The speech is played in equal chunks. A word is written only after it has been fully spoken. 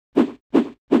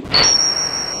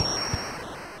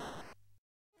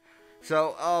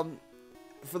So,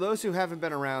 for those who haven't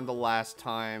been around the last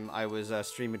time I was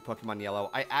streaming Pokemon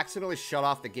Yellow, I accidentally shut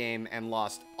off the game and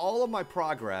lost all of my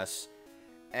progress,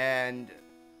 and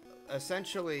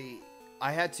essentially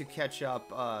I had to catch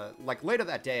up, like later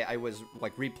that day I was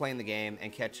like replaying the game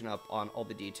and catching up on all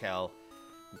the detail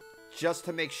just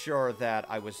to make sure that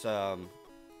I was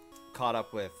caught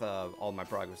up with all my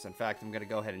progress. In fact, I'm going to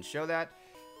go ahead and show that.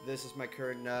 This is my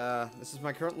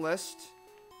current list.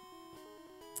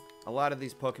 A lot of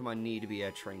these Pokemon need to be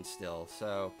trained still.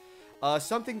 So,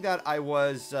 something that I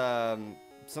was,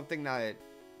 something that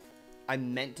I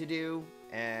meant to do,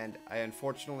 and I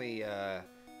unfortunately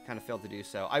kind of failed to do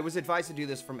so. I was advised to do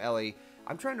this from Ellie.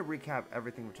 I'm trying to recap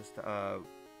everything with just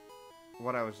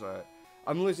what I was.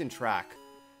 I'm losing track.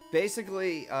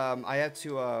 Basically, I had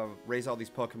to raise all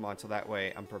these Pokemon so that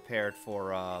way I'm prepared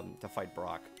for to fight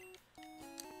Brock.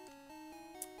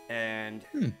 And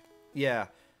yeah.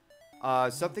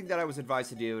 Something that I was advised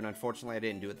to do, and unfortunately I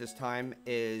didn't do it this time,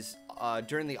 is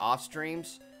during the off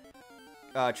streams,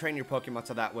 train your Pokemon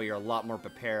so that way you're a lot more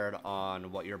prepared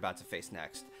on what you're about to face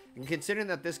next. And considering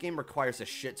that this game requires a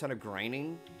shit ton of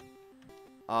grinding,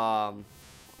 The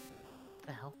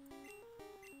hell?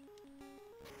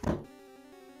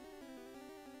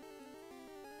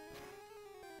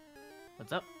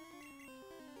 What's up?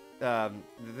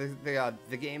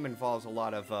 the game involves a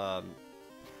lot of God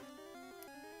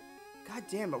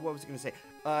damn it, what was I going to say?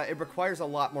 It requires a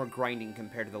lot more grinding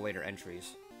compared to the later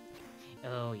entries.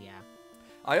 Oh, yeah.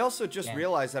 I also just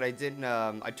realized that I didn't,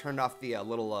 I turned off the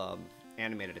little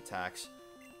animated attacks.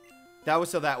 That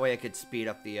was so that way I could speed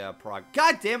up the prog.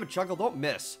 God damn it, Chuckle, don't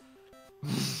miss!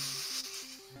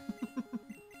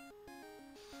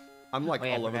 I'm like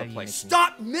all over the place.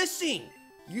 Stop missing!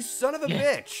 You son of a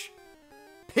bitch!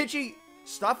 Pidgey,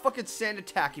 stop fucking sand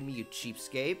attacking me, you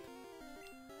cheapskate.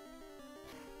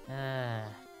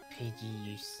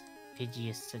 Pidgey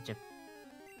is such a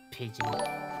pigeon.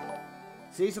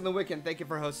 Season the Weekend, thank you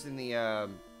for hosting the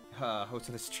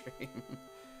hosting the stream.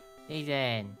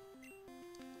 Season.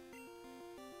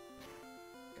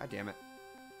 God damn it.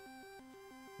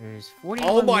 There's 40.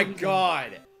 Oh my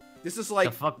god! This is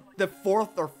like the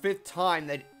 4th or 5th time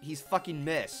that he's fucking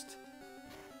missed.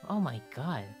 Oh my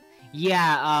god.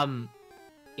 Yeah,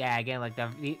 yeah, again, like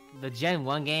the Gen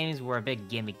 1 games were a bit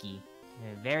gimmicky.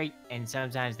 And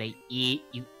sometimes you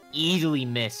easily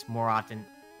miss more often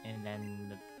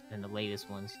than the latest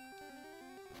ones.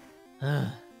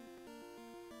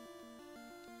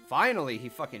 Finally, he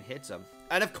fucking hits him.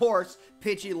 And of course,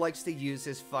 Pidgey likes to use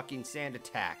his fucking sand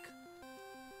attack.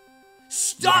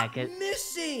 Stop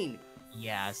missing!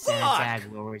 Yeah, sand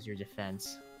attack lowers your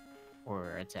defense.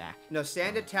 Or attack. No,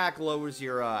 sand attack lowers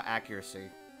your accuracy.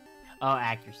 Oh,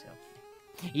 accuracy.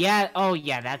 Yeah. Oh,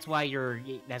 yeah. That's why you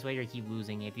keep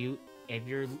losing. If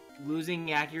you're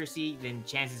losing accuracy, then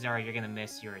chances are you're gonna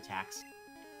miss your attacks.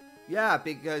 Yeah,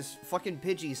 because fucking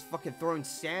Pidgey's fucking throwing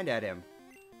sand at him.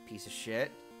 Piece of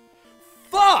shit.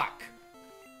 Fuck!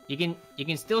 You can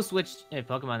still switch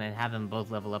Pokemon and have them both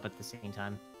level up at the same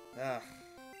time. Ugh.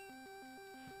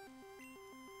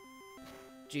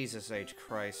 Jesus H.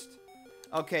 Christ.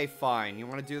 Okay, fine. You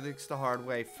want to do this the hard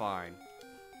way? Fine.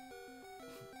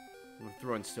 I'm gonna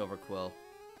throw in Silver Quill.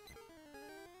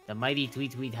 The mighty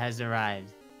Tweet has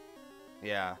arrived.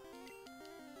 Yeah.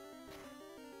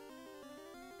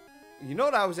 You know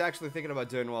what I was actually thinking about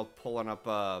doing while pulling up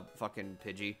fucking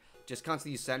Pidgey? Just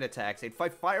constantly use sand attacks. They'd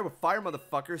fight fire with fire,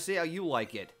 motherfucker. See how you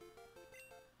like it.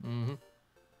 Mm-hmm.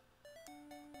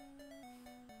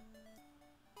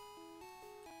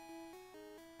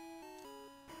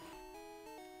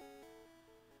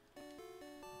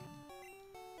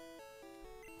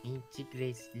 Inchi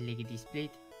place lickety split.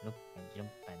 Look and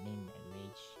jump and in the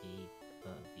right shape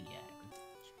of the agriculture.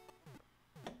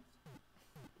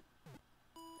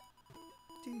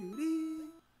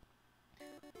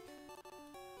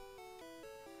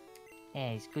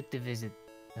 Hey, it's good to visit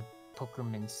the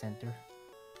Pokémon Center.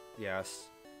 Yes.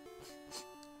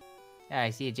 Yeah,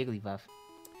 I see a Jigglypuff.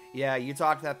 Yeah, you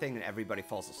talk to that thing and everybody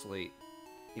falls asleep.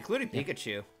 Including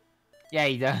Pikachu. Yeah,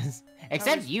 he does.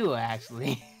 Except you,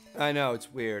 actually. I know,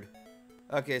 it's weird.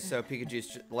 Okay, so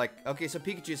Pikachu's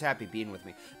Pikachu's happy being with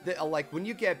me. Like when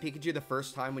you get Pikachu the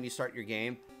first time when you start your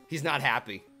game, he's not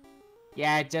happy.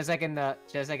 Yeah, just like in the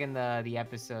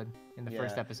episode, in the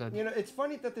first episode. You know, it's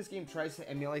funny that this game tries to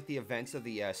emulate the events of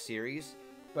the series,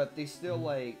 but they still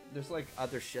there's like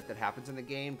other shit that happens in the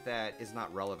game that is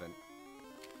not relevant.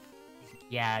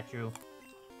 Yeah, true.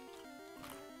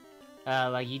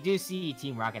 Like you do see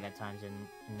Team Rocket at times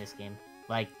in this game,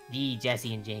 like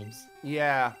Jesse and James.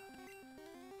 Yeah.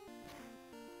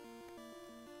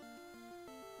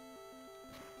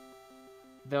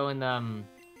 though in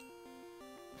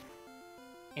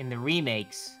the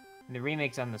remakes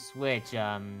on the Switch,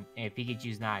 if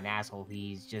Pikachu's not an asshole,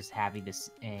 he's just happy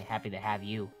to have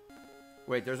you.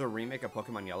 Wait, there's a remake of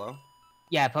Pokemon Yellow?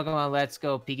 Yeah, Pokemon Let's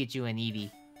Go Pikachu and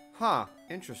Eevee. Huh,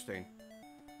 interesting.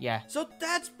 Yeah. So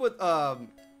that's what the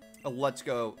Let's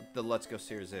Go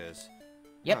series is.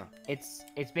 Yep. Huh.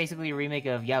 It's basically a remake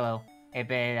of Yellow,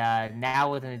 but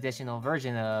now with an additional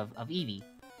version of Eevee.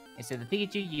 Instead of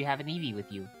Pikachu, you have an Eevee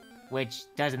with you, which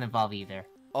doesn't involve either.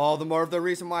 All the more of the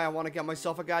reason why I want to get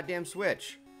myself a goddamn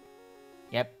Switch.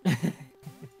 Yep.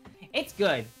 It's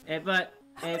good, but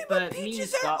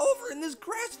Peaches are over in this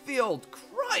grass field.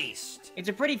 Christ! It's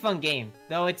a pretty fun game,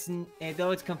 though it's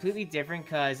completely different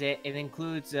because it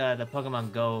includes the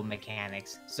Pokemon Go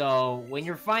mechanics. So when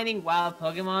you're finding wild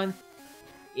Pokemon,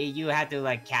 you have to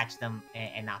like catch them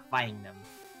and not fighting them.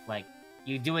 Like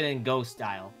you do it in Go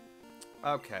style.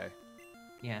 Okay.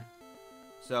 Yeah.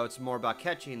 So it's more about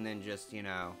catching than just, you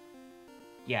know.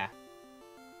 Yeah.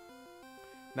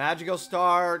 Magical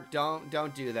Star,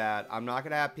 don't do that. I'm not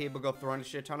gonna have people go throwing a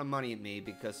shit ton of money at me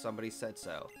because somebody said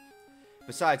so.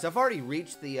 Besides, I've already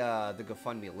reached the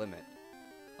GoFundMe limit.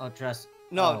 Oh, trust.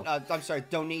 No, oh. I'm sorry,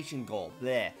 donation goal.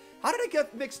 Bleh. How did I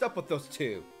get mixed up with those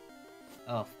two?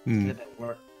 Oh, it could have been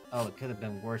worse. Oh, it could have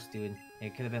been worse, dude.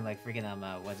 It could have been like freaking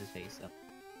what's his face?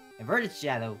 Inverted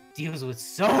Shadow deals with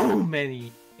so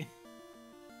many,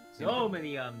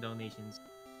 donations.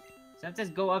 Sometimes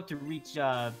go up to reach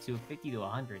to 50 to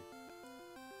 100.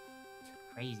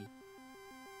 Crazy.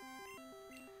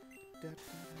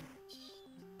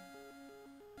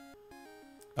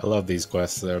 I love these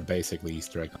quests. They're basically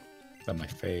Easter eggs. They're my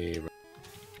favorite.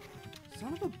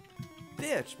 Son of a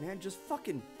bitch, man. Just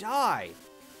fucking die.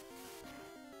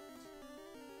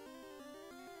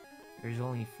 There's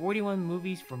only 41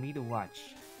 movies for me to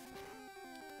watch.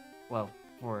 Well,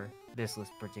 for this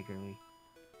list particularly.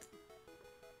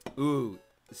 Ooh,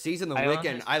 Season the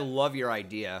Wiccan. I love your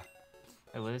idea.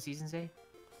 Wait, what does season say?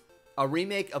 A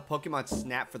remake of Pokemon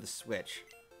Snap for the Switch.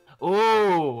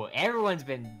 Oh, everyone's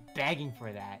been begging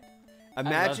for that.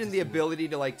 Imagine the ability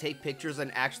to like take pictures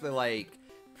and actually like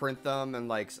print them and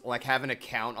like have an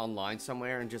account online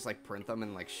somewhere and just like print them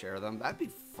and like share them. That'd be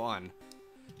fun.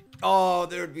 Oh,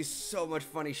 there would be so much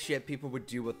funny shit people would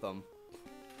do with them.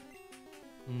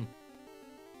 Hmm.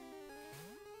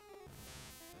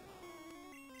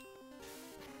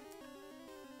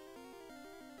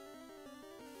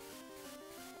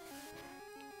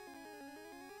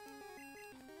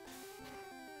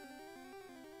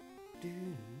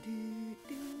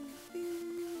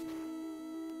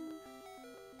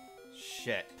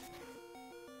 Shit.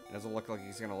 It doesn't look like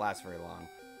he's gonna last very long.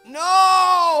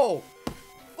 No!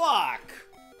 Fuck!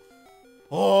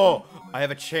 Oh, I have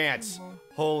a chance.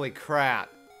 Holy crap.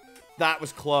 That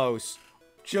was close.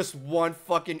 Just one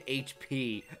fucking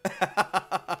HP.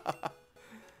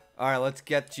 Alright, let's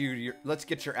get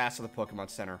your ass to the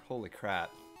Pokemon Center. Holy crap.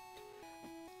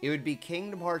 It would be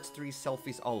Kingdom Hearts 3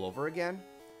 selfies all over again?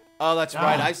 Oh, that's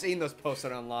right. I've seen those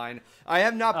posted online. I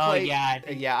have not played.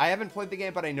 Yeah, I haven't played the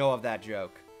game, but I know of that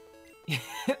joke.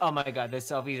 Oh my god, the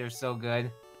selfies are so good.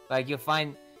 Like you'll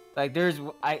find, like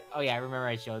I remember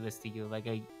I showed this to you. Like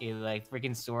like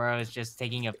freaking Sora was just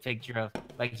taking a picture of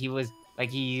like he was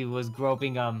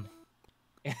groping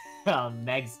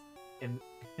Meg's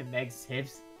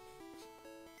hips.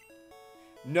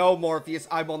 No, Morpheus,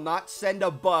 I will not send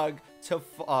a bug to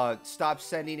stop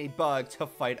sending a bug to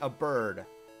fight a bird.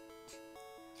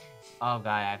 Oh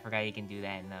god, I forgot you can do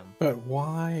that in them. But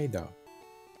why though?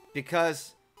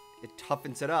 Because it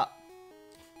toughens it up.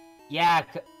 Yeah.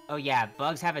 Oh yeah,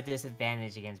 bugs have a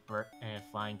disadvantage against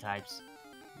flying types.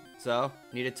 So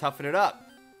need to toughen it up.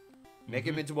 Make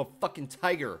him into a fucking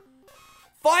tiger.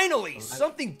 Finally,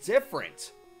 something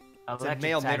different. It's a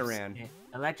male Nidoran.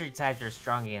 Electric types are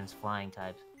strong against flying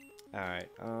types. All right.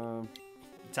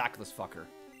 Attack this fucker.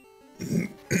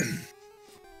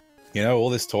 You know, all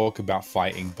this talk about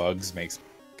fighting bugs makes me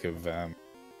think of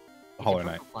Hollow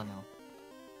Knight.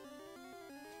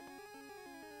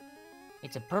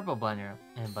 It's a purple bunno.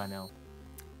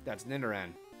 That's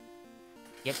Nidoran.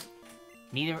 Yep.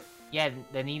 The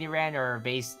Nidoran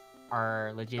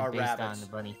are legit based rabbits. on the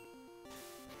bunny.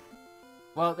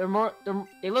 Well,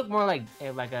 they look more like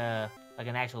an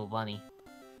actual bunny.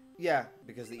 Yeah,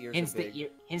 because the ears are big.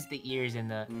 Hence the ears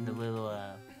and the little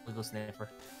sniffer.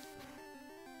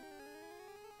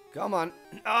 Come on.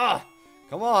 Ah!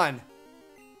 Come on.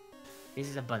 This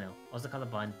is a bunno, also called a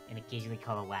bun, and occasionally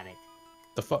called a wabbit.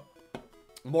 The fuck?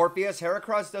 Morpheus,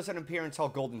 Heracross doesn't appear until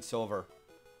Gold and Silver.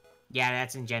 Yeah,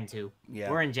 that's in Gen 2. Yeah.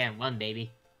 We're in Gen 1,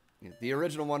 baby. The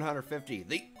original 150.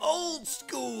 The old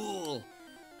school!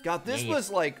 God, this Yeah. was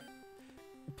like...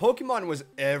 Pokemon was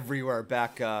everywhere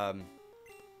back when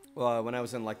I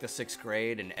was in like the 6th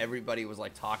grade, and everybody was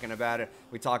like talking about it.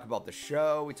 We talked about the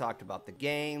show, we talked about the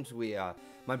games.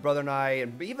 My brother and I,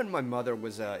 and even my mother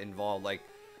was involved. Like,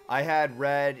 I had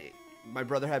red, my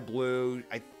brother had blue.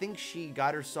 I think she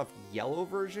got herself yellow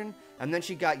version, and then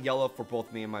she got yellow for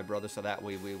both me and my brother, so that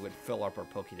way we would fill up our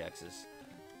Pokédexes.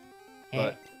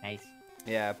 But Nice.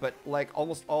 yeah, but like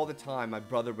almost all the time, my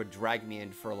brother would drag me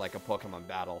in for like a Pokemon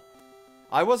battle.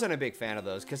 I wasn't a big fan of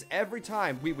those, because every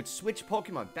time we would switch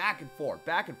Pokemon back and forth,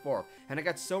 and it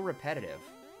got so repetitive.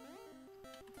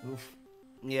 Oof.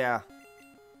 Yeah.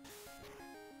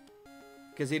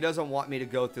 Because he doesn't want me to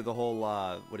go through the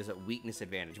whole, weakness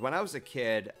advantage. When I was a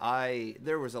kid,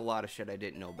 there was a lot of shit I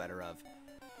didn't know better of.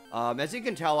 As you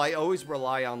can tell, I always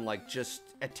rely on, like, just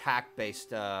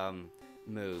attack-based,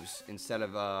 moves, instead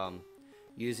of,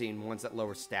 using ones that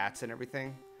lower stats and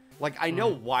everything. Like, I know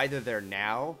why they're there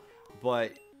now,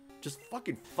 but just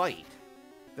fucking fight.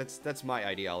 That's my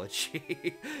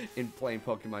ideology in playing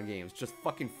Pokemon games. Just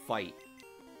fucking fight.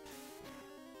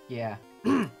 Yeah.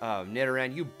 Oh,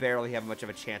 Nidoran, you barely have much of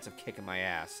a chance of kicking my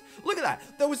ass. Look at that!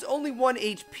 That was only 1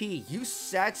 HP. You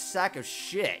sad sack of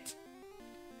shit.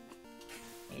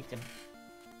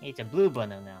 It's a blue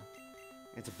bundle now.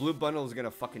 It's a blue bundle is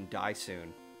gonna fucking die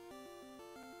soon.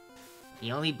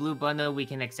 The only blue bundle we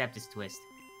can accept is Twist.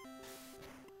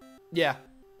 Yeah.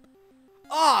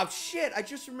 Oh, shit! I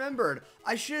just remembered.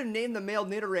 I should have named the male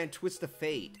Nidoran Twist of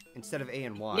Fate instead of A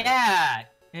and Y. Yeah!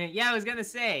 Yeah, I was gonna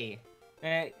say.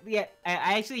 Yeah,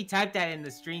 I actually typed that in the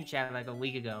stream chat like a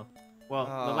week ago. Well,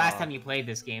 the last time you played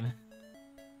this game.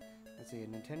 Let's see,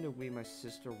 Nintendo Wii, my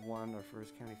sister won our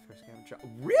first county job.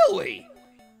 Really?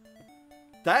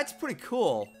 That's pretty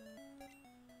cool.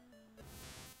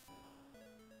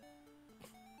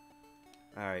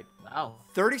 Alright. Wow.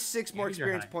 36 more Yeah, these are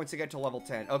experience high. points to get to level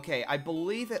 10. Okay, I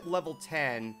believe at level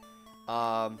 10,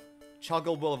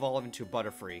 Chuggle will evolve into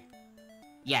Butterfree.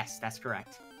 Yes, that's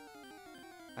correct.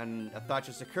 And a thought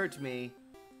just occurred to me,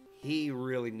 he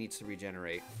really needs to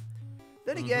regenerate.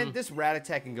 Then again, this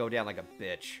Rattata can go down like a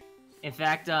bitch. In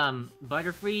fact,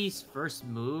 Butterfree's first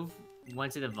move,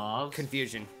 once it evolves...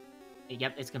 Confusion.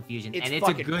 Yep, it's Confusion. It's and it's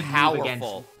a fucking good powerful. move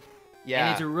against... Yeah.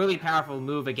 And it's a really powerful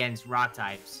move against rock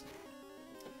types.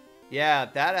 Yeah,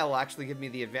 that'll actually give me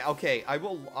the advantage. Okay,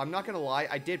 I'm not gonna lie,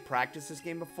 I did practice this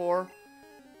game before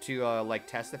to, like,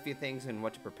 test a few things and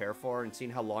what to prepare for and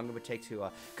seeing how long it would take to,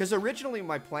 because originally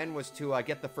my plan was to,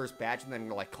 get the first batch and then,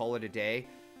 like, call it a day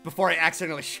before I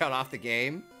accidentally shut off the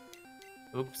game.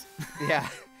 Oops. Yeah,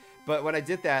 but when I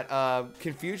did that,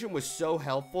 Confusion was so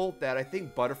helpful that I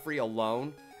think Butterfree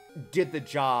alone did the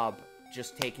job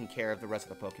just taking care of the rest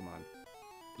of the Pokemon.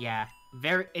 Yeah,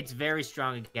 it's very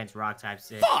strong against rock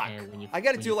types. Fuck! When you, I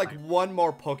gotta when do, you like, fight. one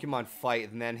more Pokemon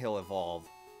fight and then he'll evolve.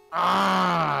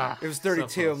 Ah! It was So 32.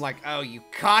 close. I'm like, oh, you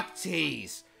cock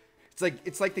tease.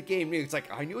 It's like the game knew. It's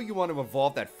like, I knew you want to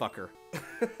evolve that fucker.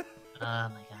 Oh my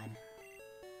god.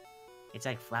 It's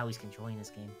like Flowey's controlling this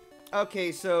game.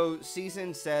 Okay, so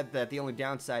Season said that the only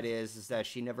downside is that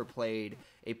she never played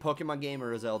a Pokemon game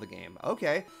or a Zelda game.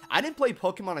 Okay. I didn't play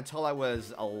Pokemon until I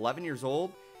was 11 years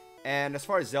old. And as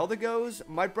far as Zelda goes,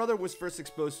 my brother was first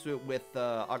exposed to it with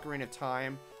Ocarina of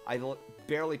Time. I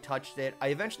barely touched it. I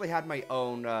eventually had my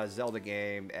own Zelda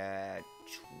game at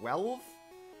 12.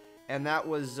 And that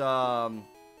was what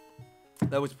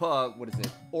is it?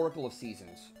 Oracle of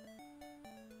Seasons.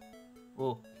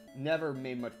 Ooh. Never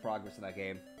made much progress in that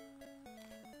game.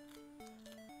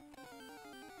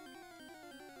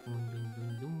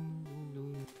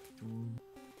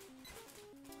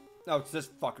 No, it's this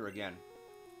fucker again.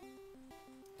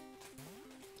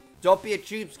 Don't be a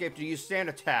cheapskate to use Sand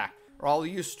Attack, or I'll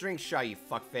use String Shot, you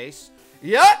fuckface.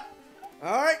 Yep!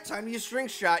 Alright, time to use String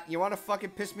Shot. You wanna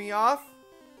fucking piss me off?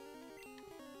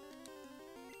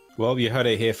 Well, you heard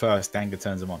it here first. Danga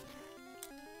turns him on.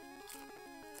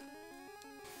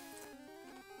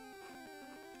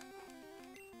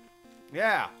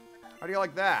 Yeah. How do you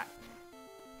like that?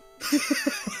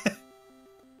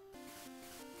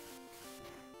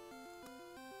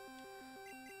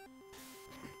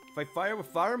 If I fire with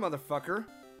fire, motherfucker,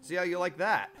 see how you like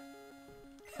that?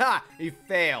 Ha! You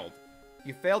failed.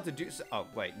 You failed to do so. Oh,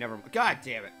 wait, never mind. God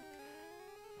damn it.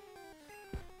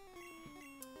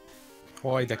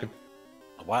 Why, Decker?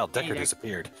 A wild Decker Hey,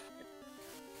 disappeared.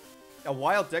 A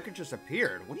wild Decker just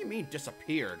appeared. What do you mean,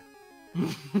 disappeared?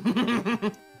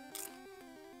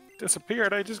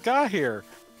 Disappeared? I just got here.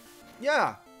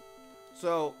 Yeah.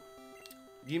 So,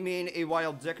 you mean a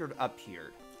wild Decker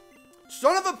appeared?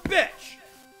 Son of a bitch!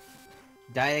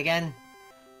 Died again?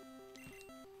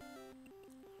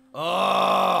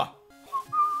 Ugh!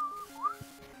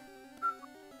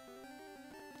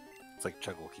 It's like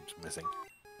Chuggle keeps missing.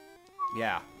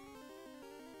 Yeah.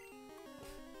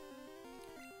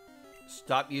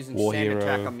 Stop using War sand Hero.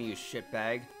 attack on me, you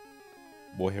shitbag.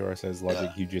 War Hero says,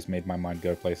 Logic, you just made my mind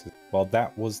go places. Well,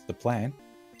 that was the plan.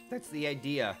 That's the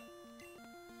idea.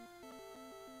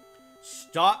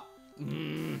 Stop.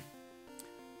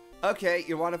 Okay,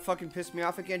 you want to fucking piss me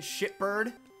off again,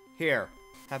 shitbird? Here,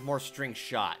 have more string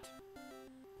shot.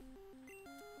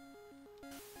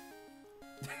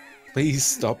 Please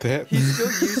stop it. He's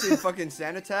still using fucking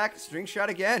sand attack, string shot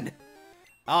again.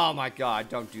 Oh my god,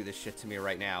 don't do this shit to me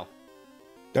right now.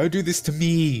 Don't do this to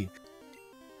me.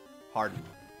 Harden.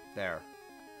 There.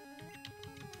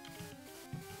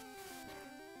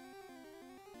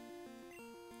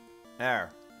 There.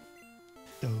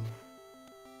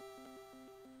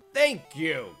 Thank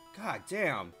you! God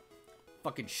damn.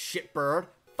 Fucking shitbird.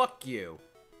 Fuck you.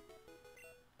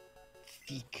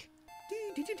 Speak.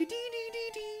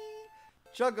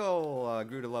 Juggle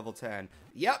grew to level 10.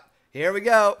 Yep, here we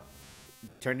go.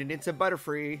 Turned it into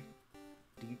Butterfree.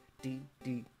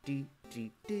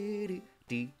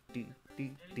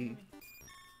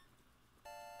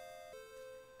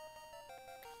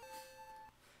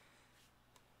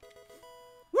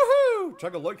 Woohoo!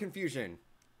 Juggle Lord Confusion.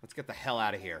 Let's get the hell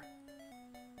out of here.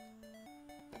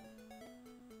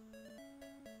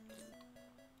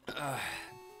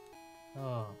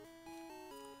 Oh.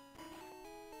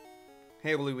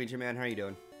 Hey, Luigi man, how you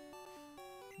doing?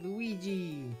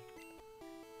 Luigi.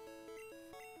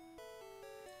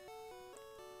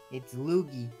 It's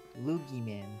Luigi. Luigi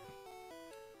man.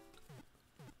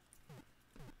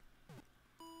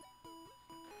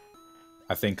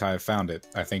 I think I found it.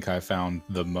 I think I found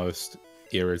the most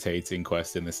irritating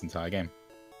quest in this entire game.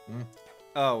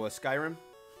 Oh, Skyrim?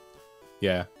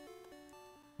 Yeah.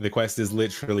 The quest is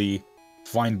literally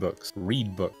find books,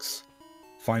 read books,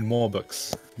 find more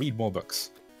books, read more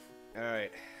books,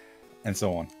 Alright. and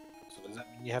so on. So does that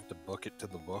mean you have to book it to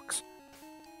the books?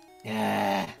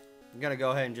 Yeah. I'm gonna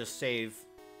go ahead and just save.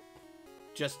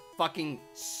 Just fucking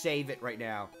save it right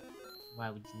now. Why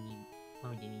would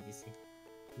you need to say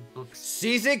books?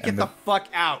 Season, get And the the- fuck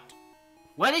out!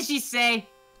 What did she say?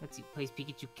 Let's see. Plays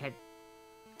Pikachu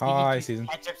Hi, Pikachu Season.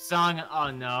 Ketchup song. Oh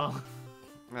no.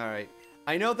 Alright.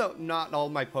 I know that not all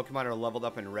my Pokemon are leveled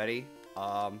up and ready.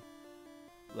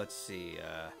 Let's see,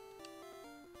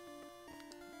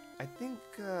 I think,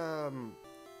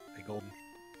 Hey, Golden,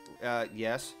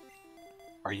 yes.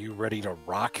 are you ready to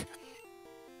rock?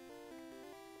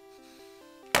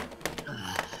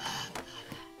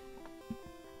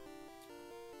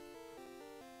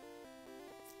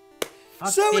 Fuck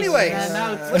So this, anyways,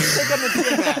 man, no, let's take on the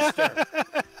Gym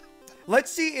Master.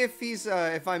 Let's see if he's,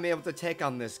 if I'm able to take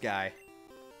on this guy.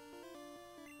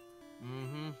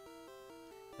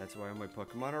 That's why my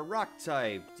Pokemon are rock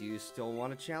type. Do you still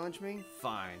want to challenge me?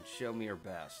 Fine, show me your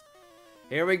best.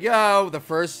 Here we go, the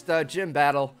first gym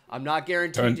battle. I'm not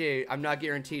guaranteed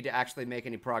to actually make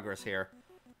any progress here.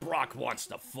 Brock wants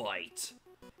to fight.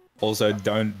 Also,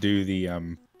 don't do the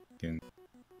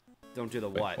Don't do the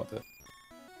wait, what? the-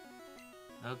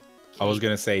 Okay. I was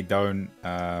gonna say don't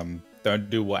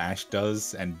do what Ash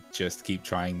does and just keep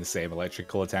trying the same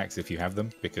electrical attacks if you have them,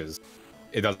 because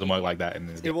it doesn't work like that in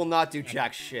this It game. will not do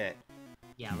jack shit.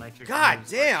 Yeah, electric. God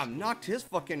moves damn, knocked his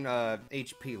fucking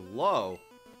HP low.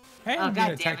 Hey, Oh, I'm God being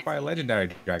damn attacked it. by a legendary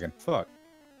dragon. Fuck. Rock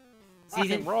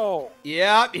Season. and roll.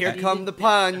 Yep, here come the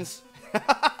puns.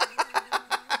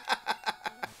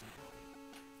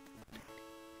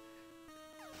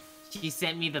 She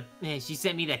sent me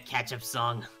the ketchup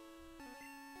song.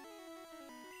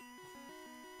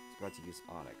 About to use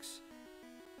Onyx.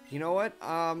 You know what?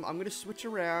 I'm gonna switch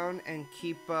around and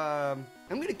keep. I'm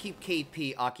gonna keep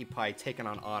KP occupied, taking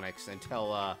on Onyx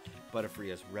until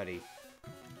Butterfree is ready.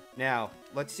 Now,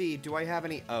 let's see. Do I have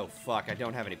any? Oh fuck! I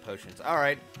don't have any potions. All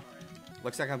right.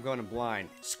 Looks like I'm going in blind.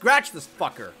 Scratch this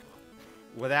fucker,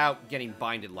 without getting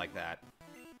binded like that.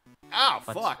 Ow!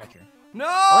 Butt Fuck! scratcher. No!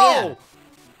 Oh, yeah.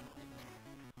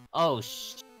 Oh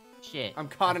shit! I'm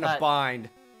caught in a bind.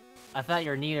 I thought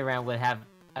your Nidoran would have.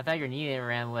 I thought your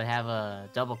Nidoran would have a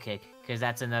double kick, because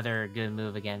that's another good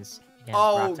move against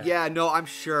Oh rock type. yeah, no, I'm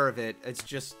sure of it. It's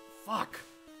just fuck.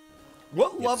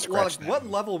 What You have level? to scratch Like, what that.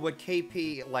 level would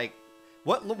KP like?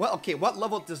 Okay, what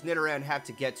level does Nidoran have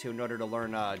to get to in order to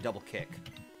learn double kick?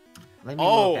 Let me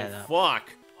Oh look that up. fuck,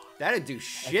 that'd do I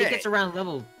shit. think it's around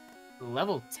level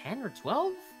 10 or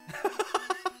 12.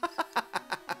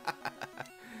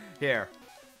 Here,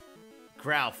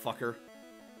 growl, fucker.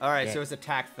 All right, Yeah. so his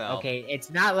attack fell. Okay, it's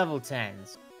not level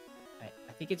 10s.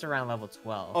 I think it's around level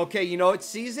 12. Okay, you know what,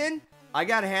 Season? I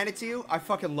gotta hand it to you. I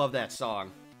fucking love that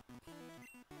song.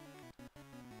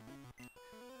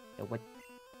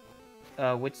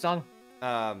 What? Which song?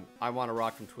 I Wanna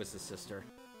Rock from Twisted Sister.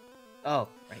 Oh,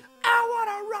 right. I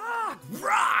wanna rock!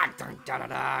 Rock! Dun dun dun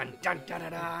dun dun dun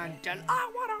dun dun dun.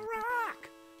 I wanna rock!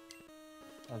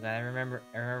 Oh god, I remember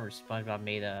SpongeBob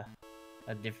made a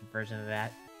different version of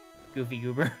that. Goofy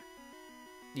Goober.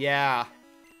 Yeah.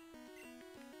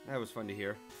 That was fun to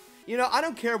hear. You know, I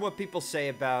don't care what people say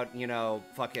about, you know,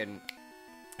 fucking,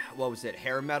 what was it,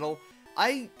 hair metal.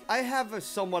 I have a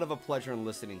somewhat of a pleasure in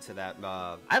listening to that.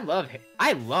 I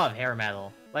love hair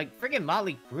metal. Like freaking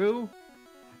Motley Crue.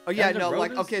 Oh yeah, Guns N' no,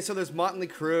 like Roses? okay, so there's Motley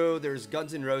Crue, there's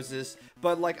Guns N' Roses,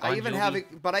 but like I even have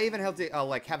to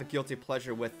like have a guilty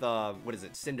pleasure with what is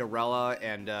it, Cinderella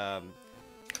and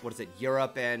what is it,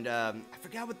 Europe and I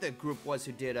forgot what the group was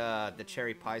who did the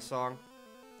Cherry Pie song.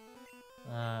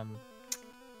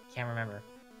 Can't remember.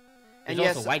 And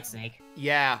There's yes, also Whitesnake.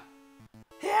 yeah.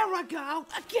 Here I go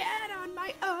again on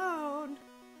my own,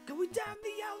 going down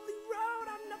the only road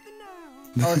I'm nothing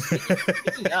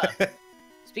known. Oh,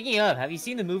 speaking of, have you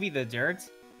seen the movie The Dirt?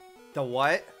 The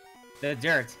what? The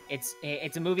Dirt. It's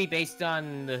a movie based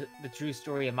on the true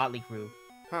story of Motley Crue.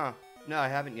 Huh? No, I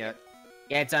haven't yet.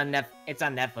 Yeah, it's on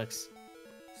Netflix.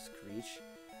 Screech.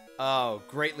 Oh,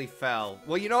 greatly fell.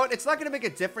 Well, you know what? It's not going to make a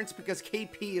difference because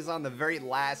KP is on the very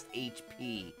last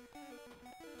HP.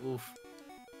 Oof.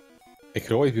 It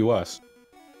could always be worse.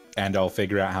 And I'll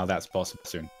figure out how that's possible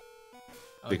soon.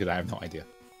 Okay. Because I have no idea.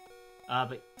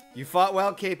 But You fought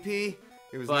well, KP.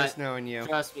 It was But- nice knowing you.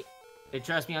 trust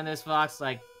me on this, Fox.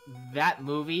 Like that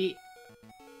movie,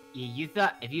 if you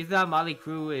thought Motley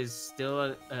Crue is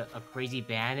still a crazy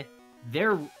band,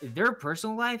 their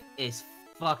personal life is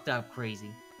fucked up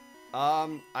crazy.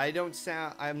 I'm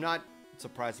not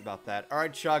surprised about that. All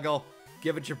right, Chuggle,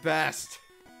 give it your best.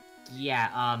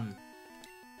 Yeah.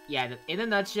 In a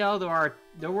nutshell,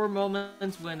 there were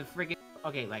moments when the freaking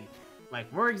like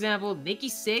for example, Nikki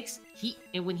Sixx,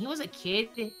 when he was a kid,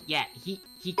 yeah, he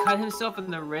cut himself in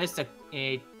the wrist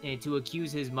to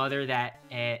accuse his mother that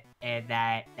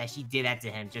she did that to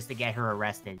him just to get her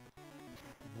arrested.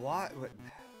 What?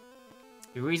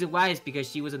 The reason why is because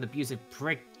she was an abusive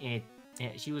prick and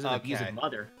she was an Okay. abusive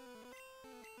mother.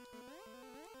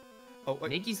 Oh,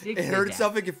 wait. Nikki Sixx It did hurt that.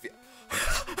 itself and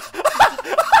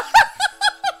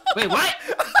Wait, what?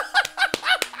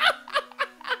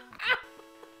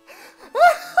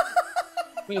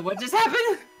 Wait, what just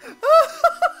happened?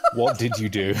 What did you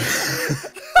do?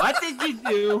 What did you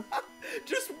do?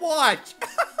 Just watch.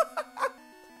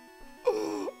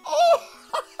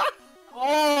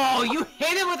 Oh, you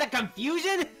hit him with a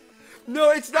confusion?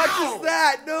 No, it's not Ow! just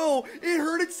that. No, it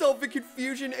hurt itself in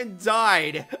confusion and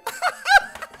died.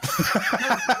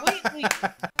 Completely,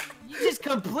 you just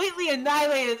completely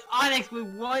annihilated Onyx with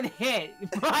one hit.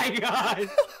 My God.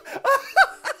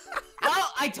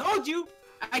 Well, I told you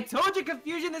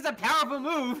confusion is a powerful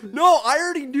move. No, I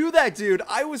already knew that, dude.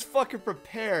 I was fucking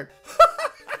prepared.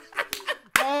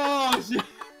 Oh, shit.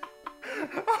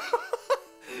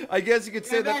 I guess you could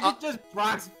say that. Imagine just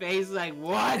Brock's face like,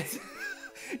 what?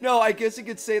 No, I guess you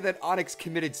could say that Onyx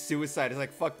committed suicide. It's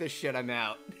like, fuck this shit, I'm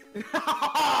out.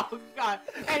 Oh, God.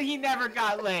 And he never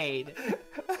got laid.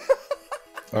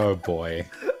 Oh boy.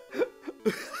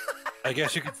 I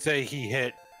guess you could say he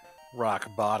hit rock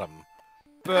bottom.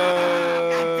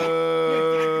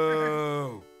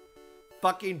 Boo!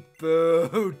 Fucking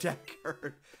boo,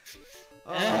 Deckard.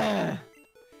 Ugh.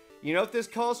 You know what this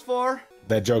calls for?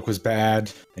 That joke was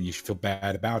bad, and you should feel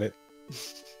bad about it.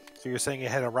 So you're saying it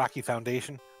had a rocky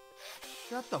foundation?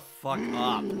 Shut the fuck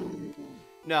up.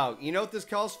 No, you know what this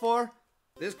calls for?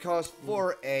 This calls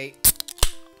for a...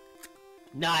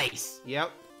 Nice.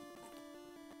 Yep.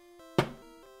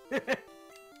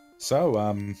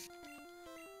 So,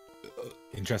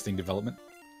 interesting development.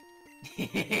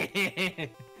 A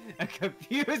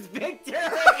confused victory.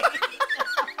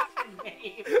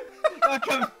 A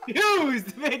confused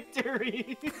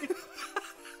victory.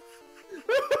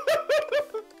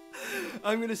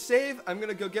 I'm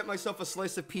gonna go get myself a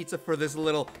slice of pizza for this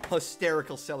little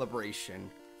hysterical celebration.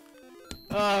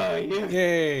 Oh,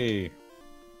 Yay!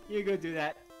 you go do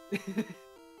that.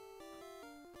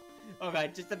 Oh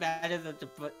God, just imagine that to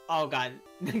put. Oh God,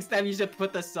 next time you should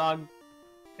put the song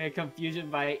 "Confusion"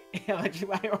 by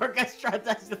Electric Orchestra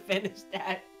just to finish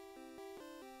that.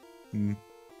 Hmm.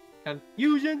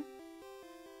 Confusion.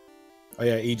 Oh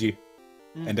yeah, EG.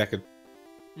 And Deckard.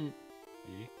 Mm.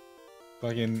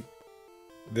 Fucking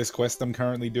this quest I'm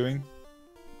currently doing.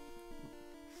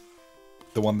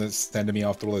 The one that's sending me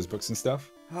after all those books and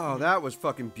stuff. Oh, that was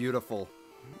fucking beautiful.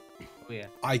 Oh yeah.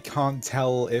 I can't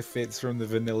tell if it's from the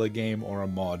vanilla game or a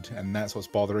mod, and that's what's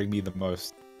bothering me the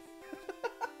most.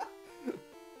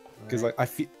 Because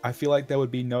I feel like there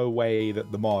would be no way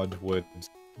that the mod would,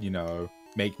 you know,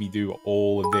 make me do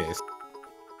all of this.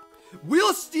 Wheel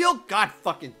of Steel? God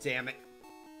fucking damn it.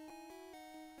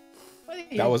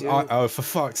 That was oh, for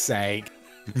fuck's sake.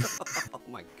 Oh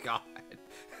my god.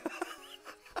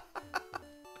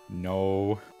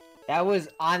 No. That was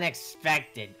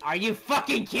unexpected. Are you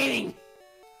fucking kidding?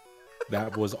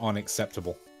 That was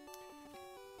unacceptable.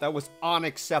 That was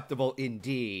unacceptable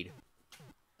indeed.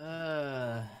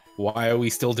 Why are we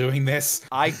still doing this?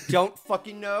 I don't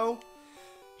fucking know.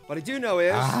 What I do know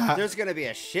is there's gonna be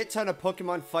a shit ton of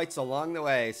Pokemon fights along the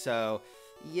way, so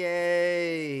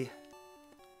yay.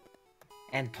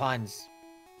 And puns.